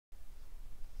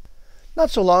Not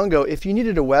so long ago, if you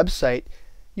needed a website,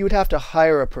 you would have to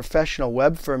hire a professional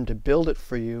web firm to build it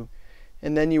for you,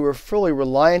 and then you were fully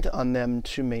reliant on them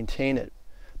to maintain it.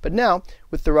 But now,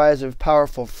 with the rise of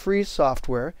powerful free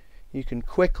software, you can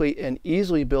quickly and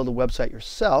easily build a website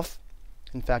yourself.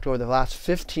 In fact, over the last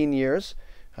 15 years,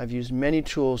 I've used many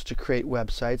tools to create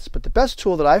websites, but the best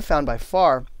tool that I've found by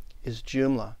far is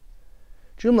Joomla.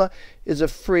 Joomla is a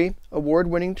free,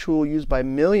 award-winning tool used by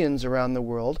millions around the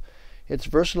world. It's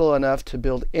versatile enough to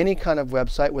build any kind of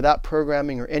website without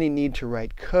programming or any need to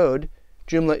write code.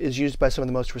 Joomla is used by some of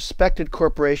the most respected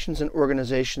corporations and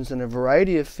organizations in a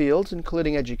variety of fields,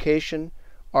 including education,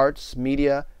 arts,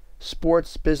 media,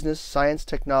 sports, business, science,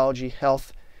 technology,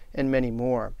 health, and many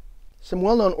more. Some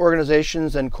well-known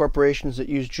organizations and corporations that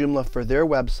use Joomla for their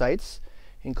websites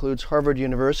includes Harvard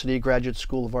University Graduate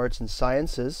School of Arts and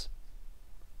Sciences,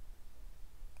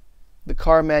 the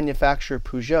car manufacturer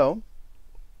Peugeot,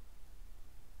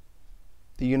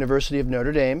 the University of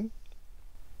Notre Dame,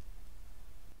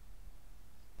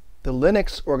 the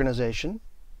Linux organization,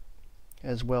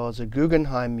 as well as a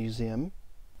Guggenheim Museum,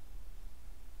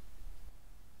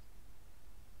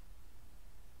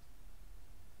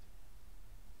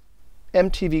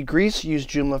 MTV Greece used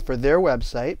Joomla for their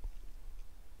website,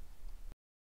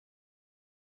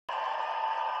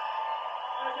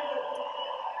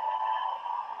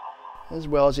 as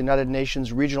well as the United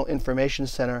Nations Regional Information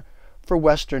Center for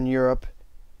Western Europe,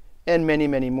 and many,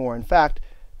 many more. In fact,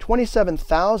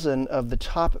 27,000 of the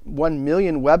top 1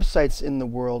 million websites in the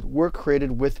world were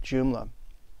created with Joomla.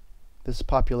 This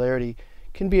popularity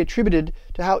can be attributed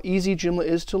to how easy Joomla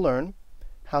is to learn,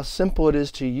 how simple it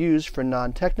is to use for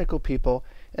non-technical people,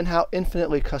 and how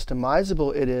infinitely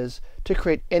customizable it is to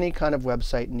create any kind of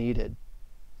website needed.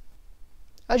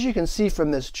 As you can see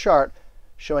from this chart,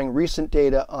 showing recent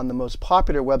data on the most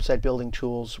popular website building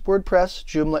tools, WordPress,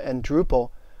 Joomla, and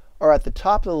Drupal are at the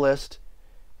top of the list.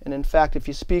 And in fact, if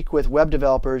you speak with web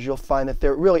developers, you'll find that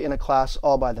they're really in a class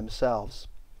all by themselves.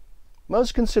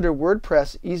 Most consider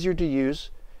WordPress easier to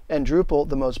use and Drupal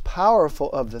the most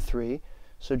powerful of the three,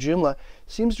 so Joomla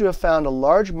seems to have found a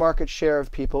large market share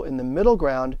of people in the middle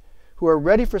ground who are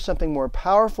ready for something more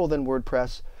powerful than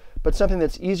WordPress, but something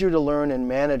that's easier to learn and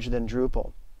manage than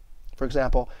Drupal. For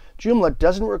example, Joomla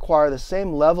doesn't require the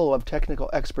same level of technical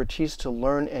expertise to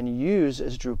learn and use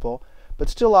as Drupal, but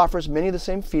still offers many of the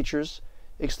same features,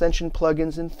 extension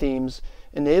plugins, and themes,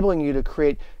 enabling you to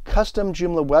create custom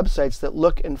Joomla websites that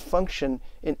look and function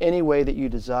in any way that you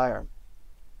desire.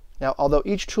 Now, although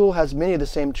each tool has many of the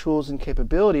same tools and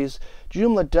capabilities,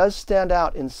 Joomla does stand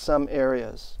out in some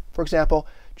areas. For example,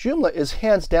 Joomla is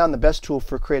hands down the best tool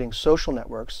for creating social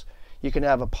networks. You can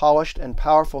have a polished and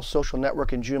powerful social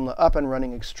network in Joomla up and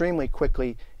running extremely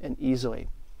quickly and easily.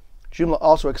 Joomla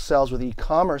also excels with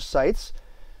e-commerce sites.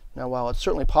 Now, while it's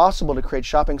certainly possible to create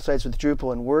shopping sites with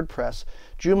Drupal and WordPress,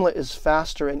 Joomla is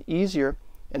faster and easier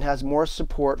and has more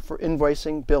support for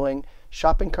invoicing, billing,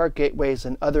 shopping cart gateways,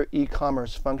 and other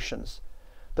e-commerce functions.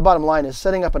 The bottom line is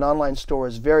setting up an online store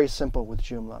is very simple with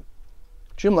Joomla.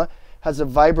 Joomla has a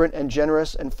vibrant and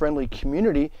generous and friendly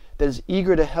community that is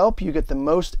eager to help you get the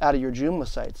most out of your Joomla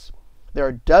sites. There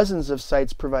are dozens of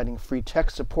sites providing free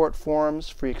tech support forums,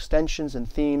 free extensions and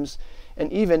themes,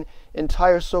 and even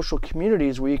entire social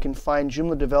communities where you can find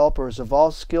Joomla developers of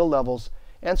all skill levels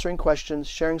answering questions,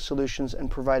 sharing solutions,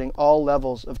 and providing all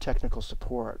levels of technical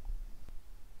support.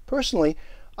 Personally,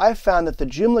 I've found that the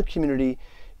Joomla community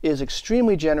is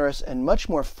extremely generous and much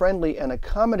more friendly and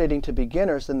accommodating to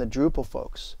beginners than the Drupal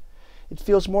folks. It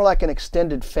feels more like an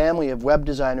extended family of web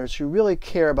designers who really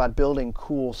care about building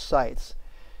cool sites.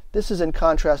 This is in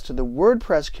contrast to the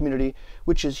WordPress community,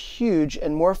 which is huge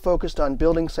and more focused on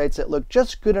building sites that look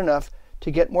just good enough to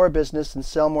get more business and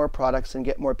sell more products and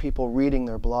get more people reading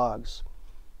their blogs.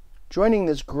 Joining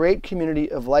this great community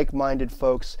of like-minded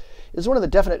folks is one of the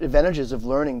definite advantages of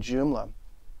learning Joomla.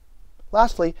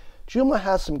 Lastly, Joomla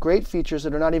has some great features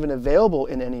that are not even available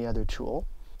in any other tool.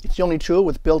 It's the only tool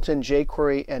with built-in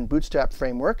jQuery and Bootstrap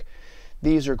framework.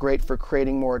 These are great for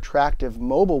creating more attractive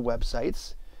mobile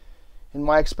websites. In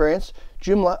my experience,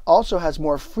 Joomla also has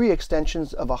more free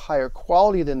extensions of a higher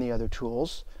quality than the other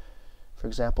tools. For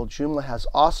example, Joomla has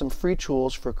awesome free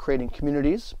tools for creating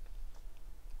communities,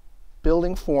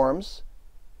 building forums,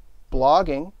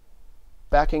 blogging,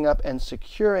 backing up and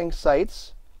securing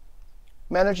sites,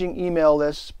 managing email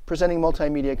lists, presenting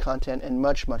multimedia content, and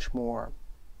much, much more.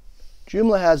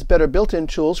 Joomla has better built-in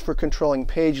tools for controlling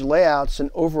page layouts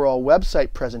and overall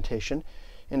website presentation.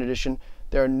 In addition,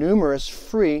 there are numerous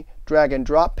free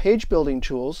drag-and-drop page building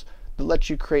tools that let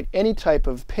you create any type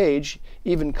of page,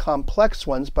 even complex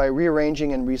ones, by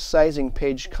rearranging and resizing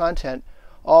page content,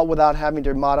 all without having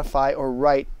to modify or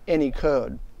write any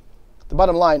code. The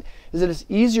bottom line is that it's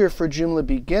easier for Joomla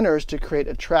beginners to create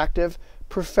attractive,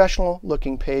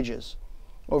 professional-looking pages.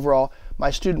 Overall,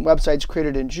 my student websites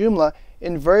created in Joomla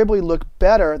invariably look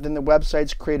better than the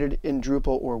websites created in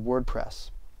Drupal or WordPress.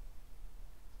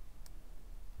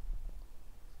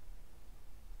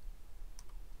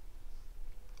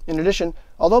 In addition,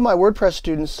 although my WordPress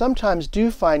students sometimes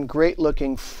do find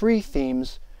great-looking free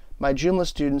themes, my Joomla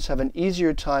students have an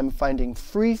easier time finding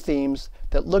free themes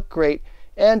that look great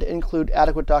and include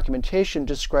adequate documentation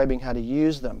describing how to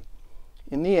use them.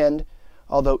 In the end,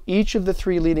 although each of the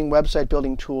 3 leading website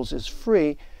building tools is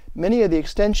free, many of the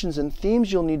extensions and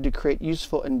themes you'll need to create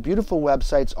useful and beautiful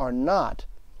websites are not.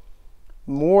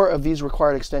 More of these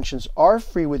required extensions are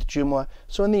free with Joomla,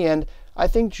 so in the end, I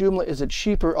think Joomla is a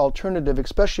cheaper alternative,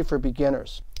 especially for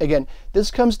beginners. Again, this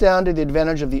comes down to the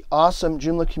advantage of the awesome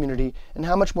Joomla community and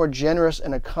how much more generous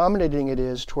and accommodating it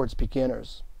is towards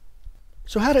beginners.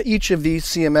 So how do each of these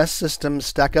CMS systems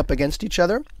stack up against each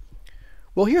other?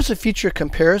 Well, here's a feature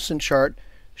comparison chart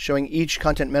showing each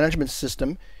content management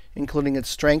system, including its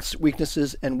strengths,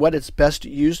 weaknesses, and what it's best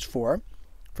used for.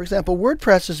 For example,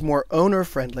 WordPress is more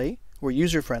owner-friendly or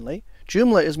user-friendly,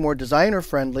 Joomla is more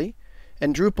designer-friendly,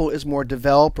 and Drupal is more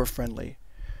developer-friendly.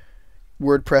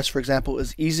 WordPress, for example,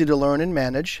 is easy to learn and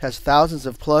manage, has thousands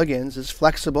of plugins, is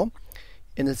flexible,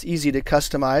 and it's easy to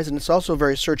customize, and it's also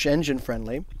very search engine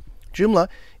friendly. Joomla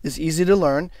is easy to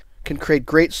learn, can create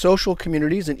great social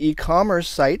communities and e-commerce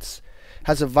sites,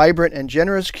 has a vibrant and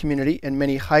generous community and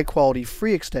many high-quality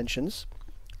free extensions.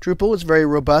 Drupal is very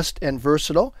robust and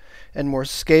versatile and more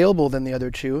scalable than the other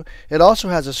two. It also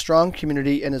has a strong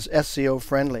community and is SEO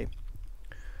friendly.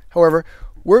 However,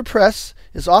 WordPress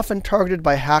is often targeted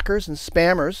by hackers and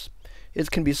spammers.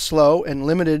 It can be slow and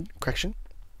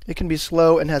It can be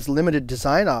slow and has limited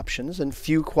design options and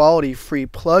few quality free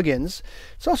plugins.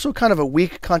 It's also kind of a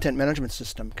weak content management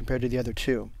system compared to the other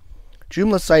two.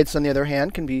 Joomla sites, on the other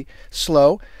hand, can be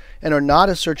slow and are not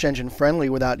as search engine friendly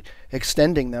without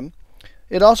extending them.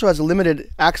 It also has limited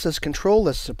access control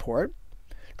list support.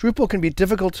 Drupal can be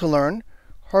difficult to learn,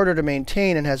 harder to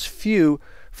maintain, and has few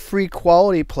free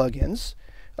quality plugins.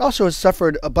 It also has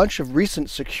suffered a bunch of recent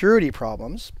security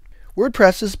problems.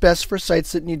 WordPress is best for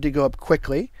sites that need to go up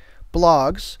quickly,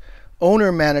 blogs,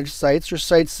 owner-managed sites, or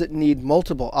sites that need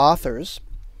multiple authors.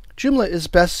 Joomla is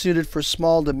best suited for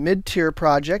small to mid-tier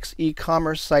projects,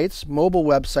 e-commerce sites, mobile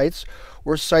websites,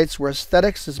 or sites where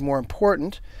aesthetics is more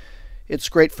important. It's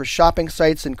great for shopping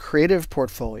sites and creative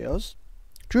portfolios.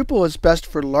 Drupal is best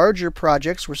for larger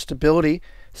projects where stability,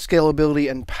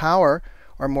 scalability, and power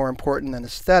are more important than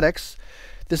aesthetics.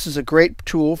 This is a great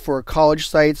tool for college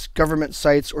sites, government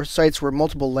sites, or sites where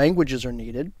multiple languages are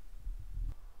needed.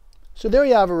 So there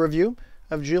you have a review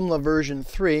of Joomla version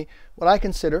 3, what I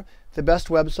consider the best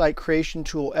website creation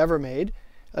tool ever made.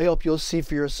 I hope you'll see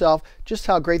for yourself just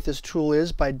how great this tool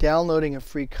is by downloading a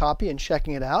free copy and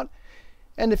checking it out.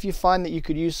 And if you find that you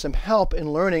could use some help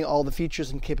in learning all the features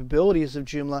and capabilities of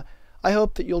Joomla, I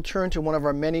hope that you'll turn to one of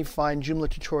our many fine Joomla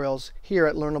tutorials here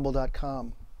at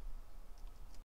Learnable.com.